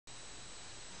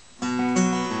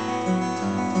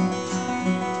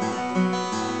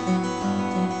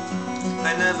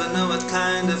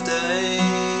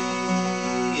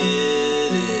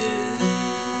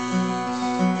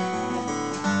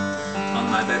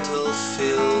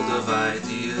battlefield of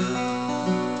ideas,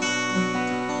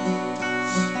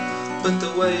 but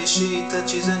the way she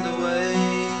touches and the way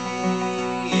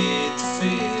it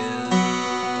feels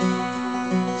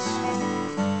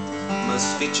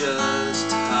must be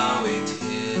just how it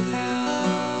heals.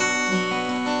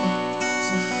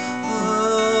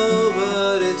 Oh,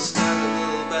 but it's got a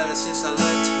little better since I let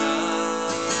her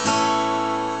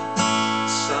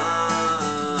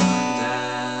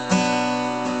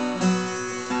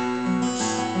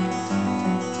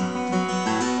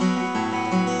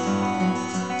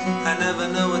I never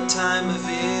know what time of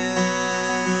year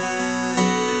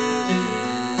it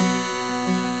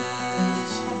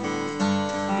is,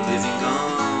 living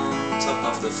on top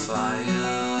of the fire.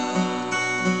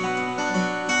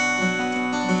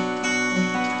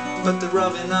 But the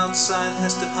robin outside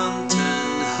has to hunt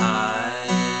and hide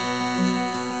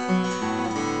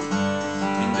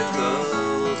in the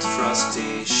cold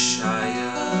frosty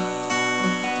Shire.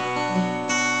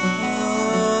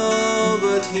 Oh,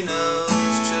 but he knows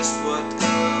just what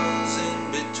goes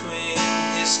in between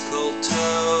his cold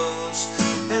toes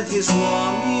and his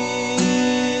warm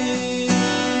ears,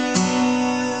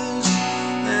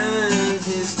 and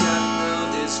he's got no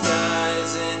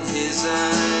disguise in his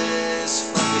eyes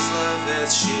for his love as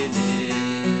she nears.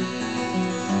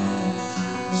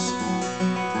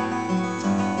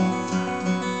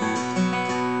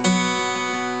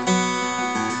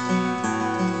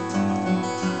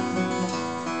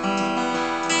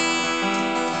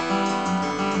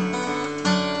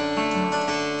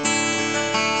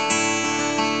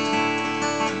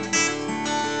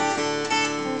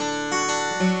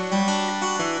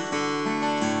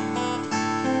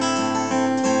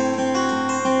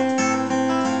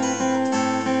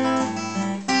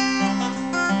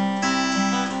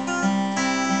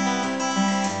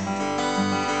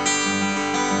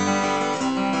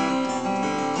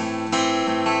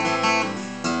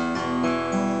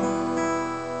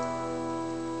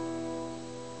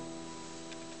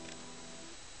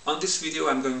 On this video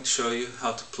I'm going to show you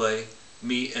how to play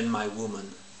Me and My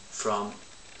Woman from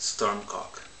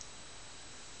Stormcock.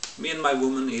 Me and My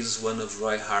Woman is one of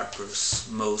Roy Harper's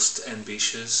most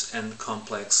ambitious and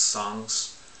complex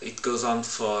songs. It goes on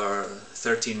for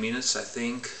 13 minutes I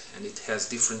think, and it has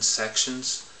different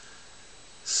sections.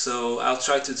 So I'll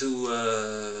try to do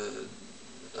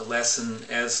a lesson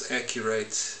as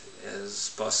accurate as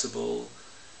possible,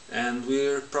 and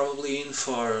we're probably in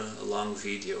for a long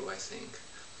video I think.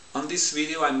 On this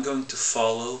video I'm going to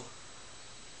follow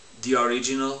the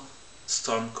original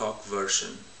Stormcock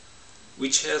version,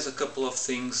 which has a couple of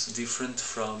things different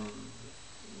from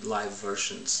live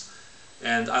versions,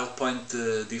 and I'll point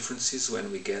the differences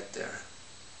when we get there.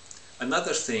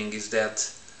 Another thing is that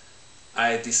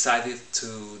I decided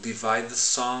to divide the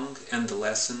song and the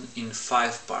lesson in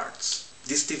 5 parts.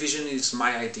 This division is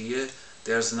my idea.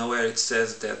 There's nowhere it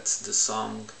says that the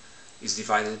song is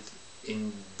divided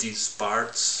in these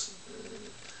parts,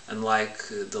 unlike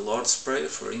the Lord's Prayer,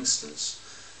 for instance,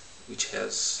 which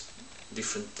has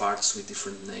different parts with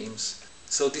different names.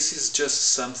 So this is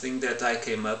just something that I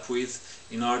came up with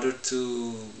in order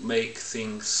to make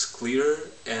things clearer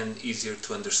and easier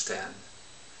to understand.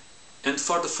 And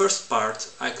for the first part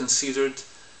I considered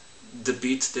the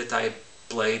beat that I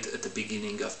played at the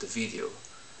beginning of the video,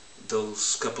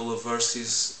 those couple of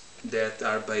verses that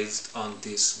are based on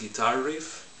this guitar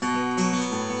riff.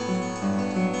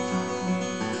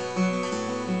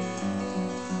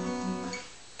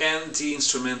 And the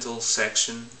instrumental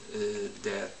section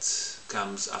that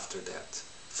comes after that.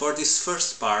 For this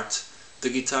first part, the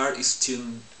guitar is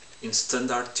tuned in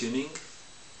standard tuning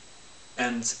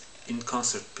and in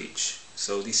concert pitch,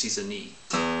 so this is an E.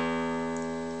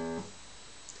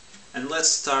 And let's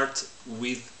start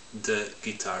with the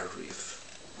guitar riff.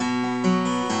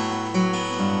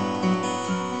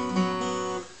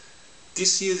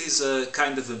 This uses a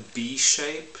kind of a B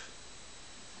shape,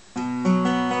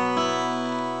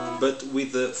 but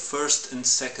with the first and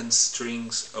second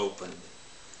strings open.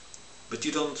 But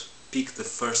you don't pick the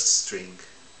first string,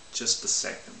 just the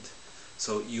second.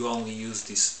 So you only use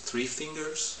these 3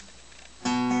 fingers.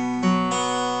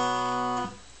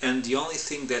 And the only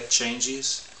thing that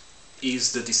changes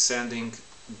is the descending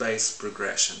bass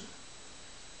progression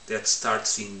that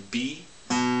starts in B,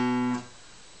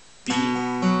 B,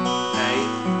 A,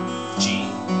 G,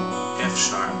 F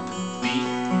sharp, B,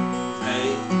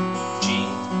 A, G,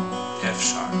 F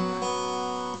sharp.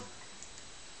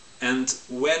 And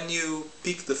when you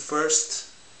pick the first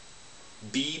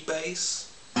B bass,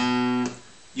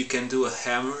 you can do a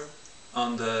hammer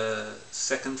on the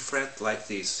 2nd fret like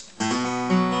this.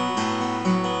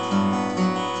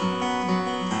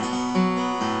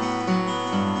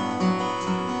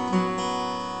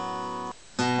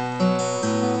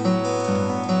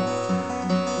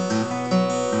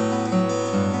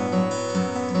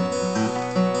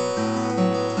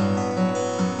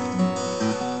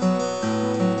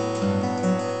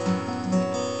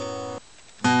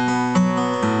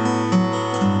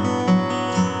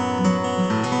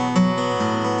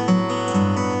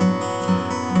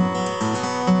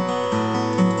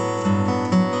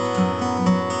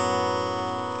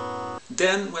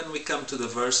 Then when we come to the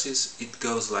verses, it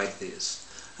goes like this.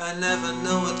 I never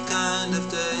know what kind of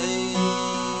day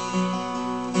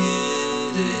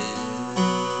it is.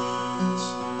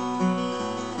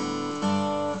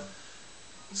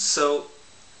 So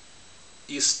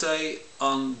you stay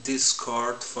on this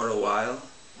chord for a while.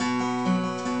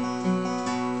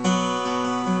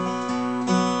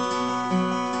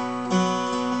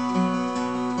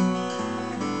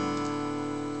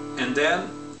 And then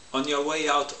on your way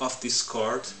out of this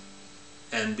chord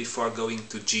and before going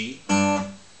to G,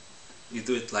 you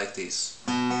do it like this.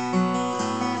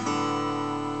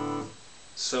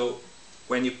 So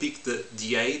when you pick the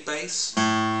A bass,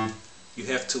 you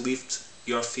have to lift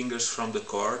your fingers from the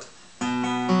chord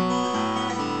and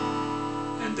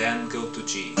then go to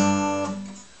G.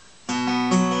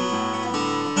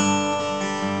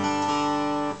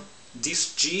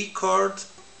 This G chord,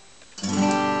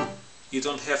 you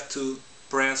don't have to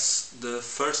press the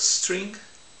first string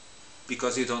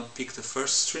because you don't pick the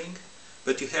first string,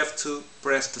 but you have to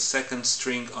press the second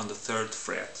string on the third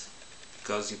fret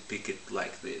because you pick it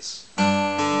like this.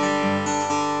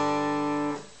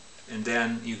 And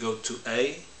then you go to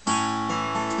A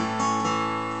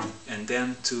and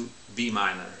then to B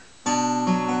minor.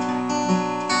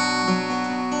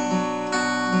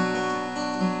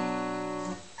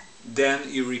 Then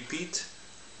you repeat,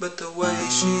 but the way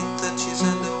she touches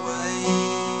and the way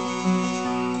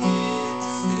it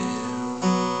feels.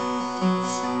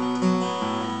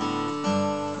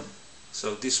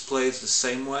 So this plays the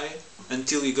same way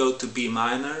until you go to B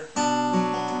minor.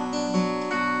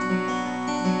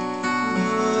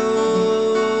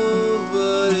 Oh,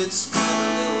 but it's got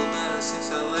a little better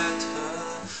since I let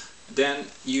her. Then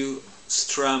you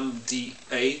strum the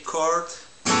A chord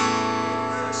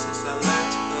since I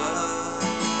let her.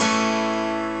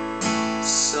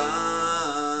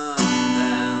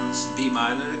 Sundance, B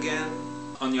minor again.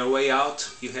 On your way out,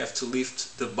 you have to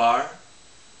lift the bar.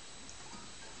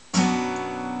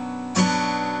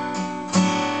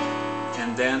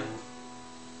 And then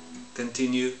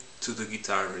continue to the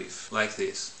guitar riff, like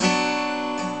this.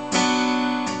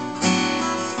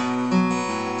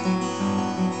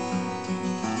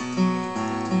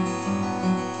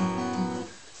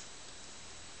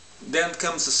 Then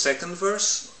comes the second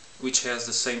verse, which has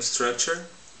the same structure,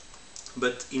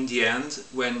 but in the end,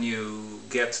 when you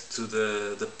get to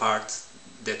the part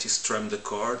that you strum the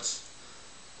chords,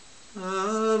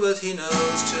 but he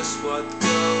knows just what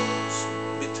goes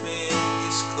between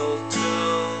his cold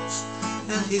toes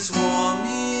and his warm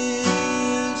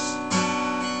ears.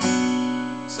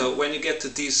 So when you get to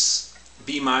this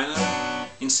B minor,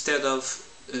 instead of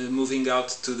moving out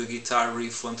to the guitar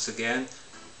riff once again,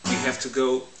 you have to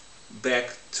go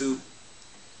back to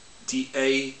the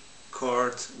A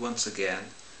chord once again.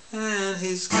 And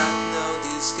he's got no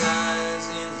disguise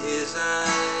in his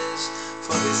eyes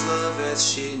for his love as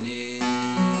she needs.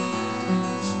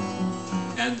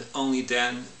 And only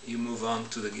then you move on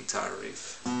to the guitar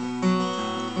riff.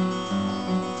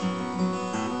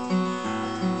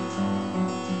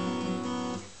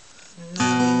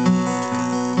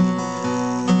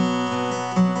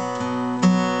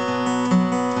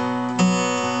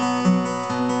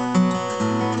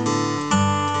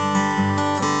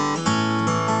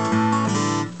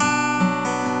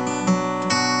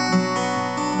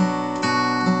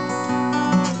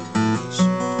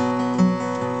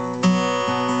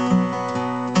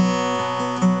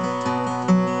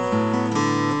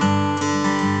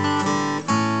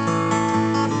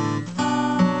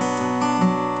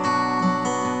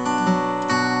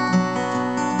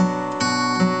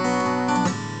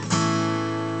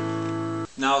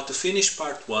 Now, to finish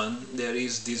part 1, there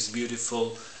is this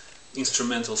beautiful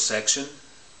instrumental section,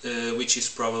 which is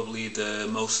probably the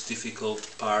most difficult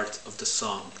part of the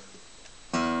song.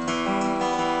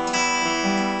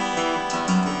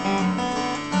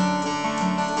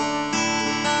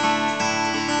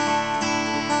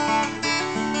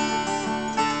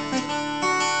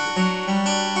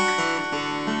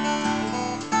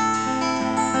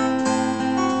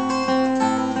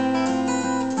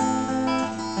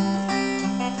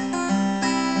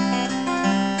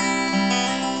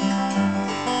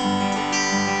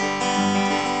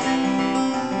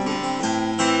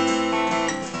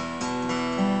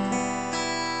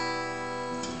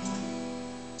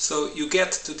 So you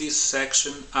get to this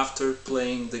section after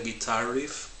playing the guitar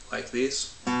riff, like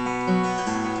this.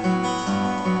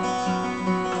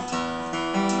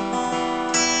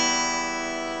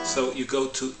 So you go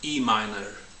to E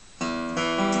minor.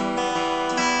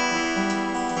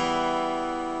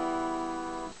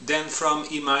 Then from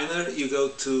E minor you go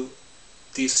to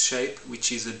this shape,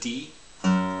 which is a D.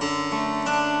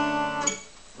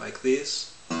 like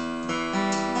this.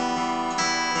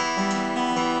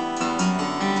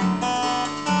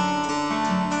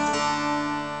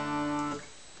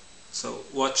 So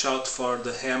watch out for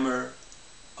the hammer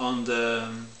on the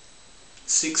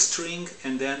 6th string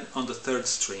and then on the 3rd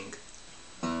string.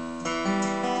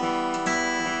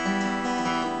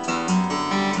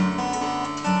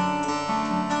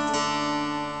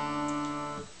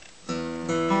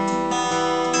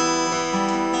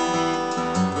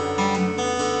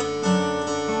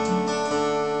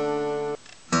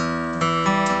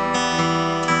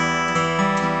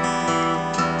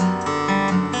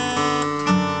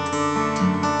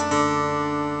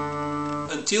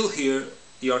 Until here,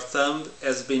 your thumb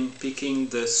has been picking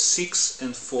the 6th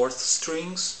and 4th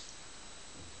strings,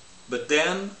 but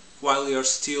then, while you're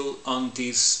still on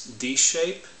this D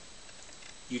shape,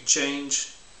 you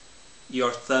change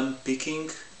your thumb picking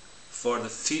for the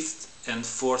 5th and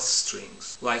 4th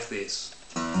strings, like this.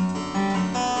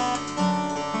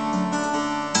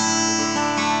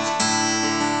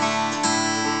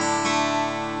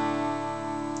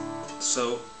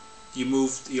 So, you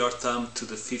moved your thumb to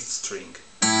the 5th string.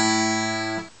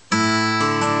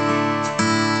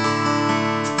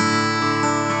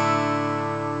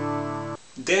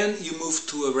 Then you move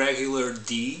to a regular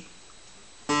D,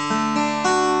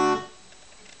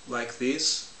 like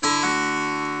this,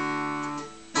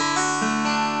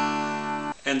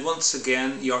 and once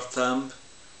again your thumb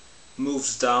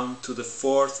moves down to the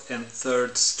 4th and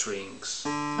 3rd strings,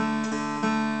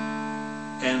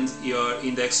 and your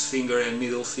index finger and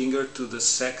middle finger to the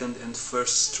 2nd and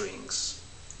 1st strings.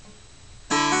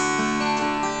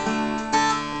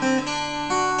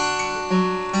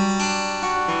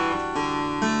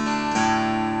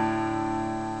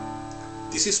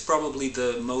 This is probably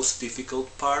the most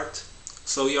difficult part.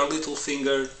 So your little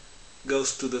finger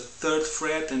goes to the 3rd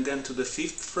fret and then to the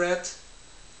 5th fret,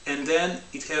 and then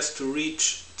it has to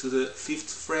reach to the 5th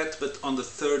fret but on the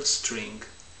 3rd string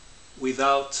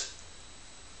without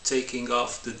taking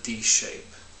off the D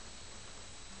shape.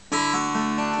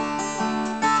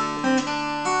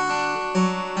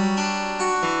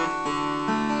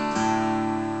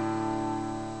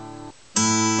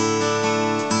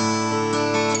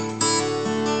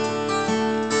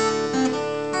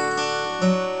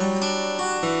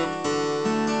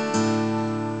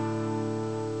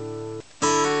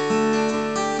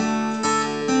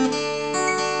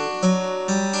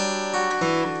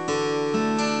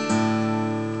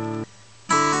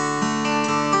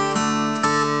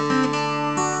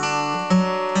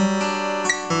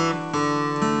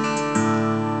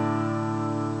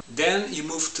 Then you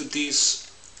move to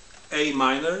this A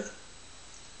minor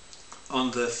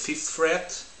on the 5th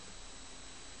fret,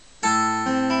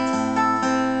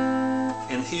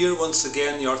 and here once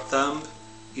again your thumb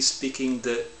is picking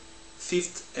the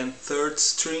 5th and 3rd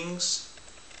strings,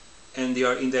 and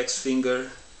your index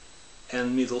finger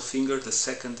and middle finger the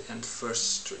 2nd and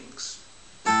 1st strings.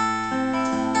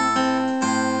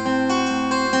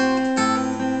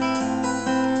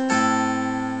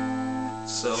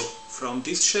 So from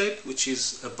this shape, which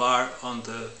is a bar on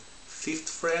the 5th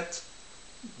fret,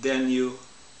 then you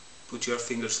put your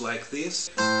fingers like this,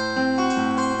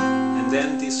 and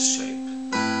then this shape.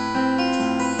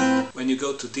 When you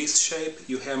go to this shape,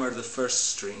 you hammer the 1st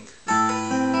string.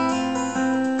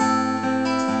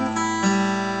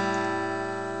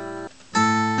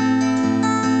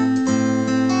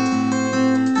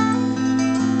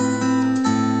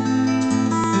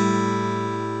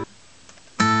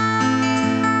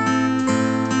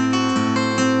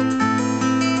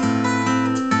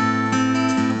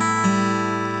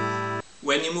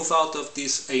 When you move out of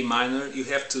this A minor, you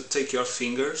have to take your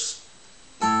fingers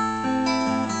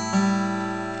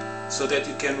so that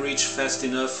you can reach fast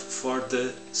enough for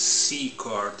the C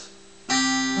chord.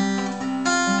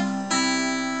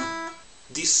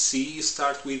 This C, you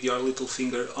start with your little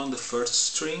finger on the 1st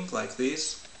string, like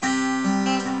this,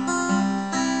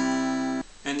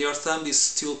 and your thumb is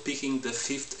still picking the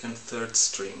 5th and 3rd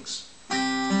strings.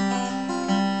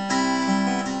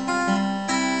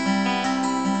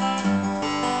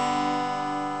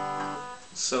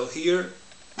 So here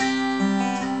you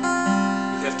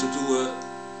have to do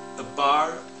a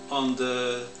bar on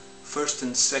the 1st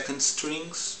and 2nd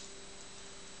strings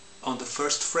on the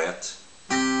 1st fret,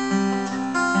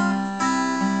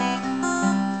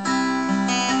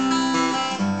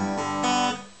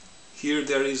 here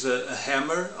there is a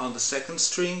hammer on the 2nd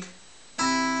string,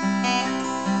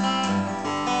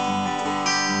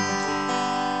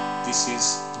 this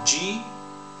is G,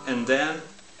 and then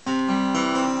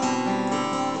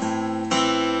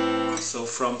so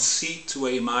from C to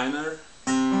A minor,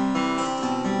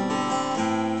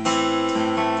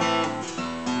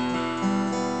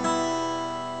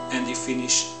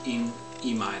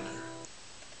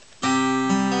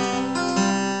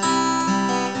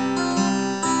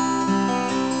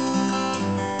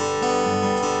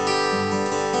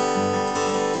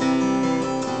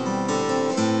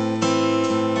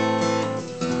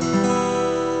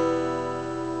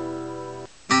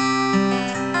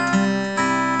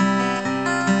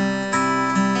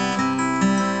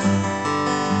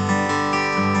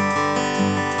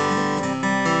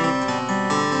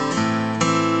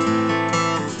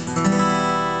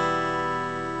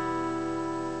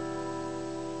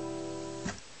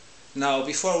 Now,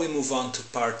 before we move on to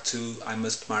part 2, I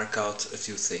must mark out a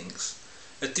few things.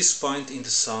 At this point in the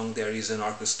song there is an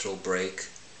orchestral break,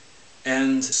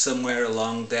 and somewhere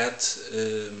along that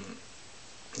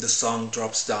the song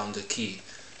drops down the key,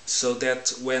 so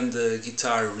that when the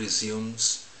guitar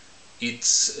resumes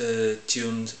it's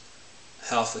tuned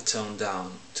half a tone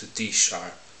down to D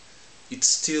sharp. It's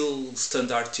still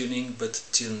standard tuning, but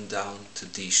tuned down to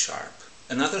D sharp.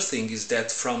 Another thing is that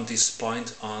from this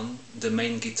point on, the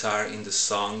main guitar in the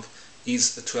song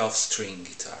is a 12-string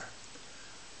guitar.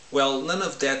 Well, none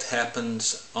of that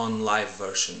happens on live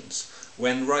versions.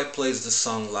 When Roy plays the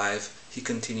song live, he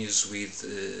continues with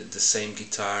the same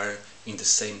guitar in the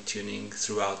same tuning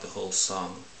throughout the whole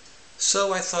song.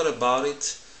 So I thought about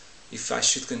it, if I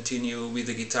should continue with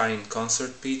the guitar in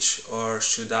concert pitch or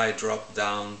should I drop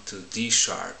down to D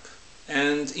sharp.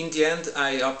 And in the end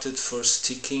I opted for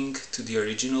sticking to the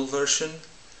original version,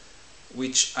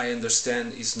 which I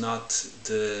understand is not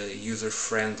the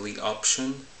user-friendly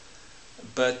option,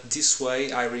 but this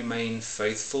way I remain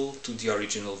faithful to the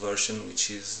original version, which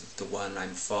is the one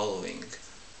I'm following.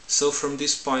 So from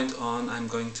this point on I'm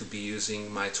going to be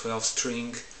using my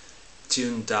 12-string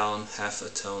tuned down half a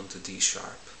tone to D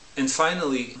sharp. And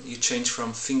finally, you change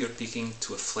from finger picking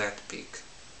to a flat pick.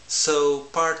 So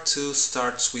part 2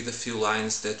 starts with a few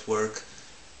lines that work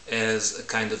as a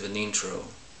kind of an intro.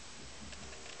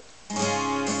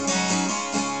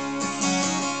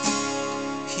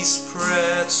 He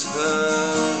spreads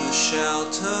her a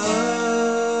shelter,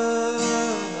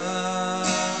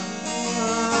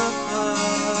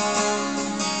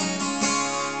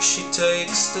 she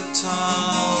takes the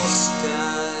tall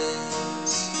skies.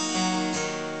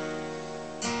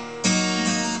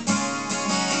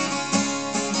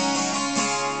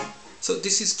 So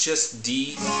this is just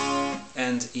D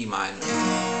and E minor.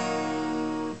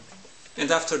 And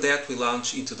after that we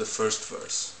launch into the first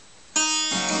verse.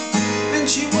 And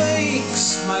she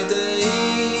wakes my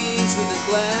days with a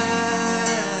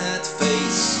glad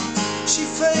face. She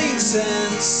fakes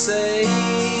and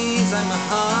says I'm a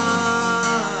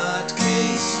hard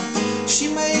case. She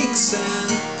makes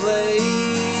and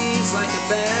plays like a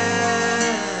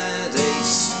bad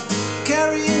ace,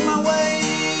 carrying my ways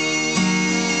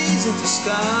into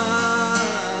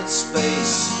scarred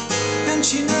space. And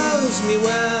she knows me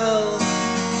well.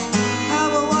 How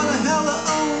I wanna hell the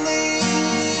only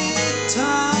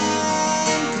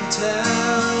time can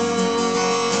tell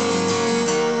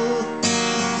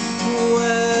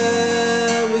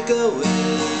where we're going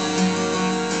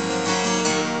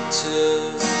to.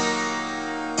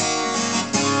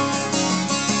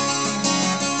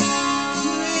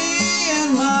 Me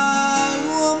and my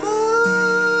woman,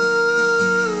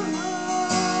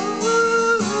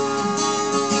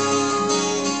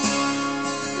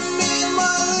 me and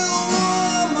my little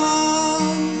woman.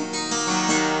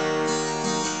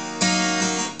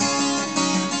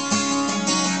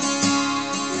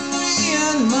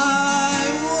 And my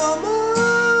woman,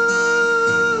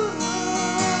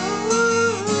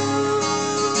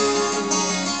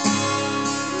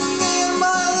 me and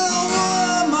my little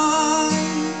woman.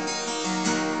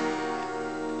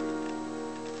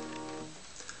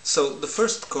 So the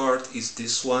first chord is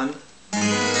this one,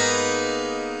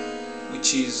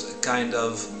 which is a kind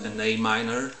of an A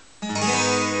minor,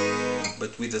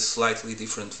 but with a slightly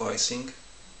different voicing.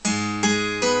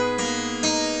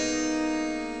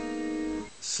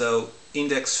 So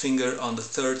index finger on the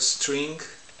 3rd string,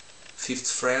 5th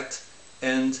fret,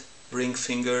 and ring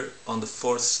finger on the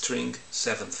 4th string,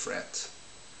 7th fret.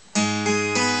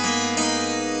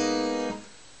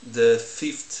 The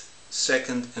 5th,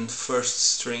 2nd and 1st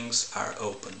strings are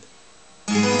open.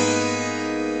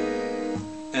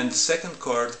 And the second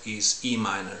chord is E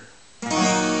minor.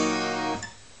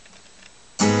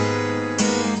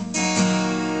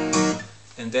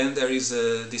 And then there is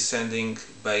a descending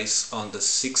bass on the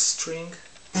 6th string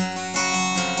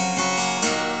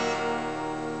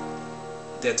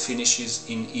that finishes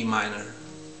in E minor.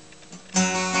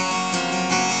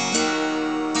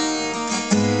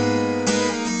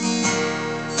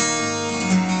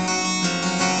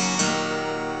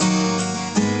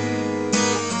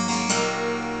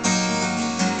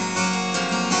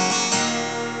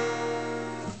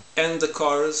 And the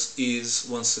chorus is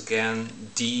once again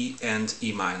D and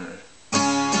E minor.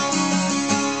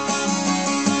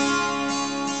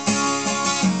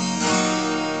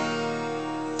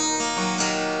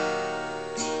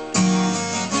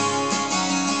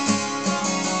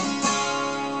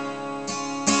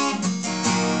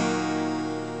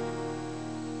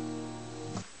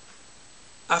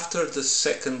 After the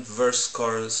second verse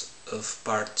chorus of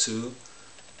part 2,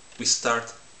 we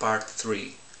start part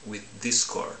 3 with this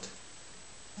chord.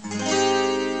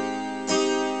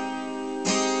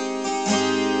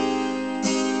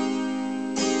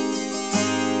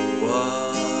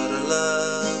 What a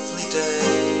lovely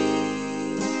day,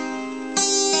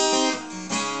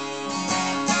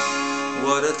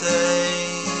 what a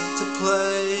day to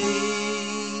play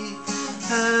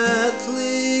at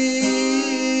living.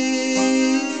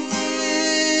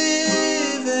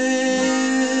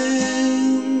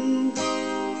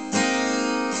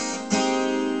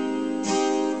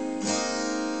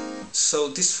 So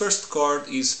this first chord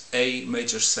is A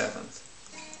major 7th,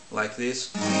 like this.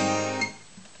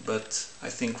 But I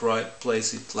think Roy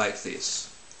plays it like this.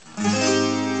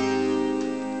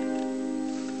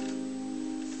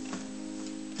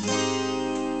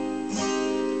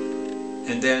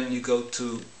 And then you go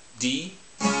to D,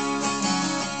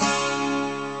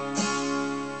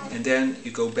 and then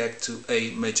you go back to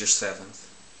A major 7th.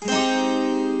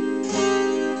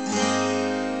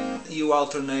 You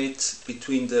alternate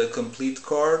between the complete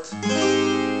chord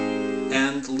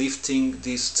and lifting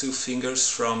these two fingers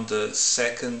from the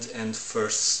 2nd and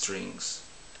 1st strings.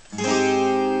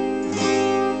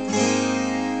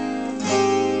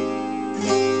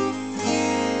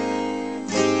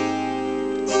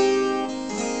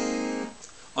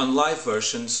 On live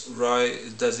versions, Roy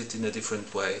does it in a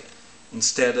different way.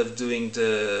 Instead of doing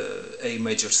the A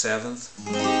major 7th,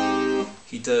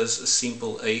 he does a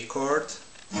simple A chord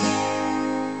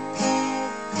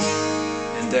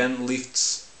and then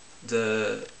lifts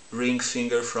the ring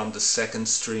finger from the 2nd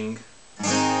string .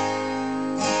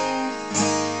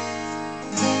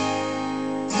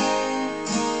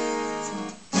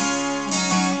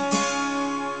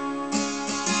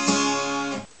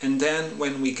 And then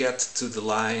when we get to the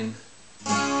line,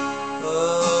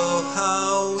 oh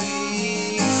how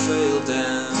we fail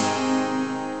them,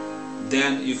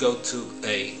 then you go to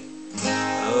A.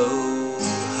 Oh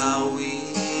how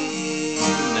we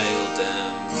nail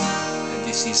them, and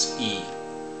this is E.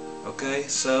 Okay,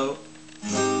 so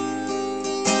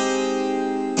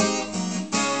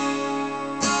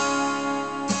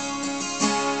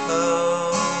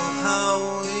oh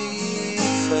how we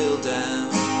fail them,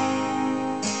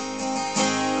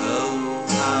 oh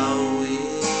how we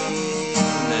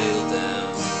nail them.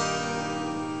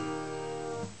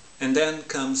 And then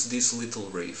comes this little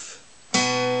riff.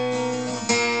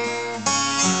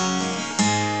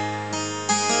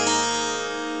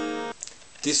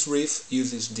 This riff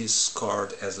uses this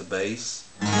chord as a bass,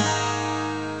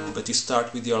 but you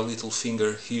start with your little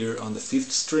finger here on the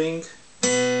 5th string,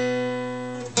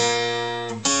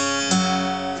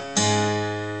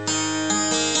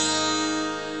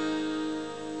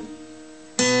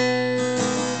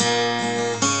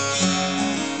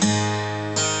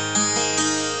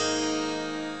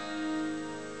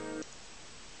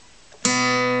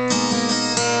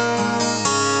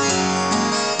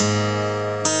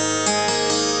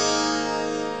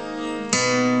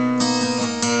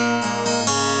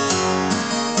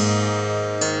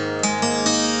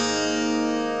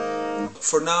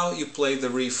 For now you play the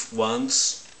riff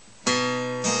once,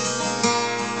 and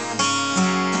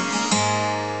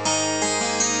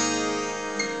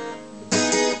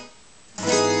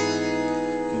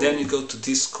then you go to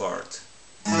this chord.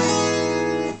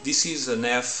 This is an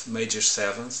F major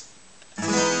 7th,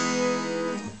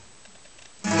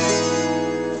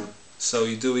 so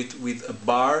you do it with a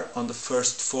bar on the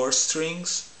first 4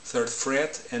 strings, 3rd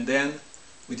fret, and then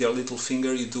with your little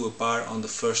finger you do a bar on the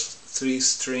first 3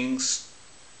 strings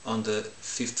on the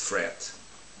 5th fret.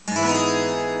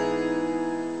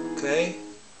 Okay?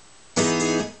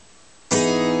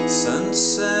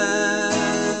 Sunset,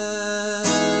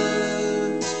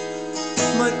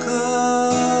 my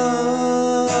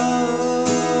color,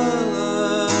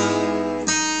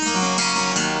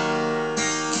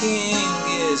 King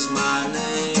is my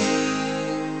name.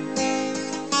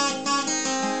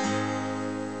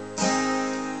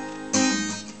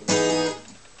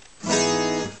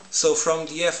 So from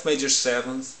the F major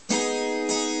 7th,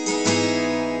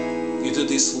 you do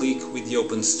this lick with the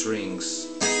open strings,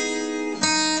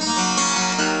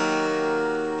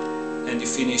 and you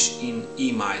finish in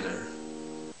E minor.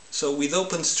 So with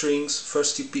open strings,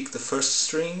 first you pick the 1st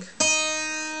string,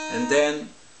 and then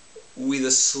with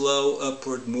a slow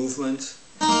upward movement,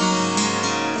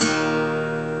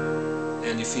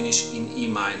 and you finish in E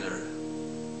minor.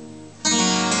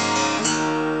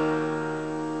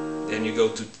 Then you go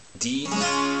to D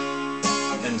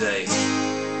and A.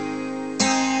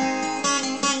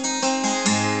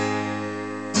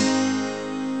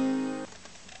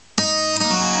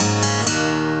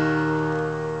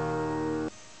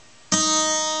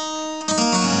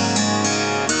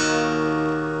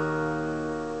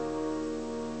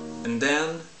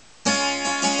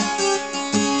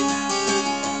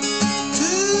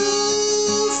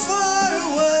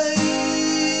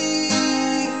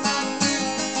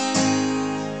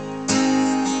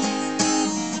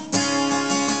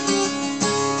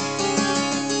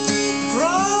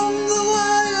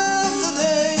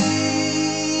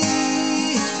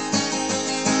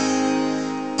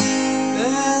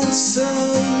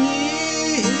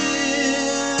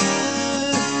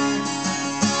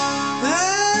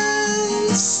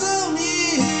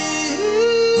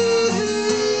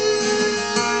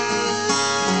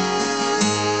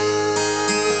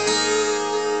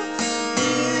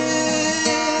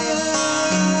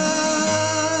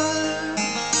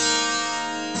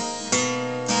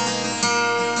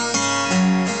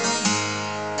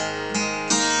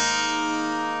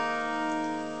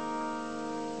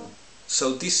 So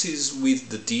this is with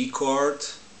the D chord,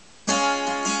 and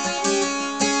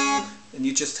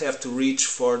you just have to reach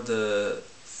for the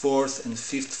 4th and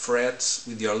 5th frets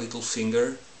with your little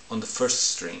finger on the 1st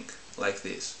string, like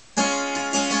this.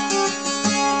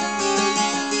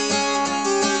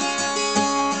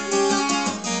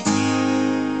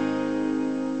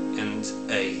 And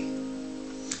A.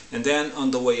 And then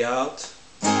on the way out,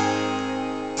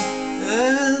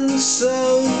 and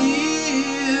so near,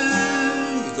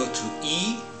 you go to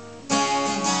E,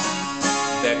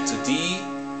 back to D,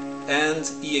 and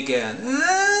E again,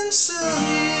 and so near.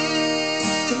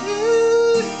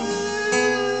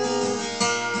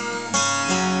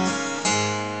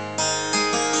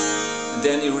 And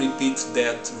then you repeat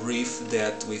that riff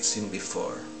that we've seen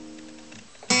before.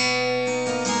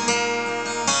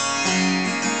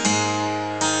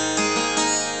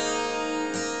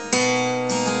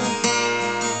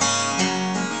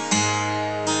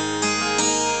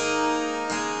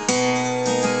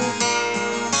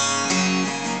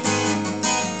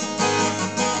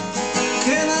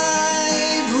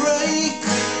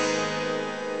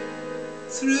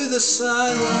 Through the silence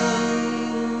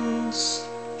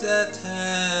that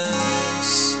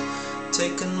has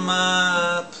taken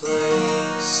my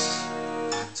place.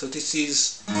 So this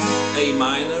is A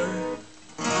minor,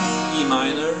 E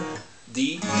minor,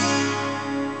 D,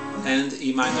 and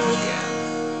E minor again.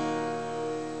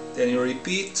 Then you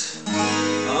repeat,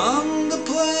 on the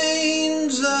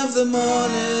plains of the morning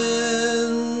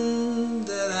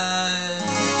that I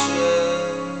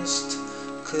just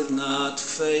could not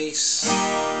face.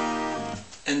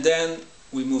 And then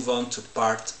we move on to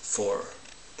part 4.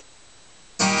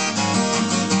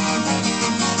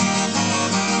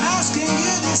 Asking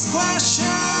you these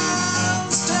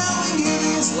questions, telling you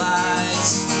these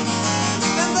lies,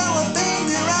 developing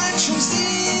directions,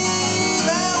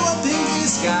 developing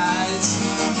these guides.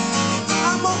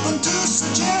 I'm open to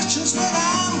suggestions, but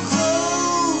I'm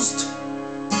closed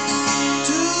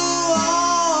to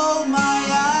all my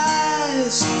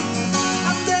eyes.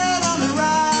 I'm dead on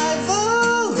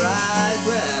arrival, right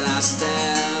where I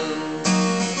stand.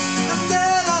 I'm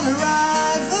dead on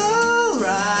arrival,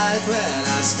 right where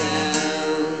I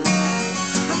stand.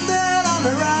 I'm dead on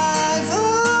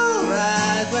arrival,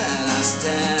 right where I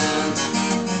stand.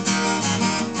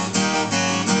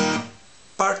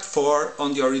 Part 4,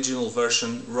 on the original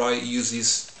version, Roy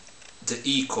uses the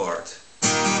E chord.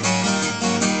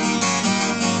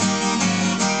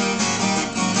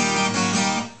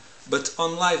 But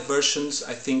on live versions,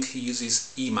 I think he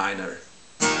uses E minor.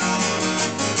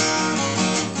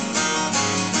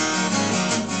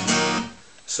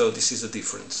 So this is the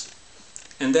difference.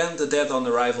 And then the Dead on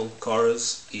Arrival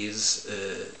chorus is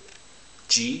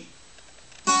G,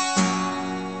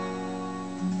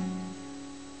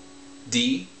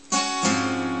 D,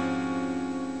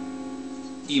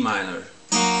 E minor,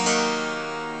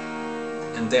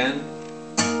 and then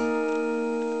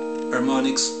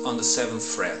harmonics on the 7th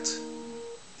fret.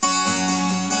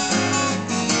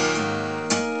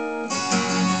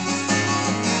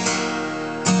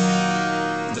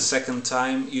 The second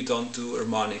time you don't do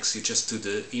harmonics, you just do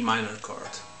the E minor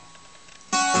chord.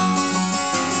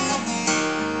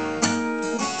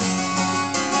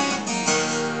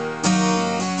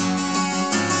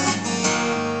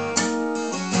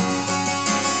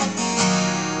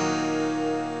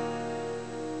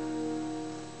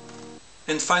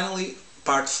 And finally,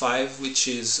 part 5, which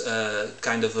is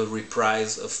kind of a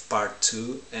reprise of part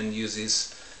 2 and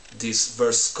uses this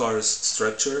verse-chorus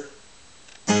structure.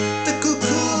 The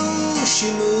cuckoo,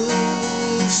 she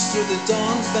moves through the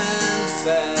dawn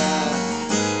fanfare.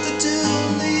 The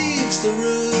dew leaves the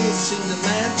roofs in the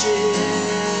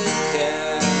magic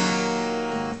air.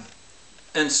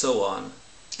 And so on.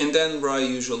 And then Roy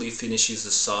usually finishes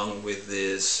the song with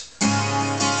this.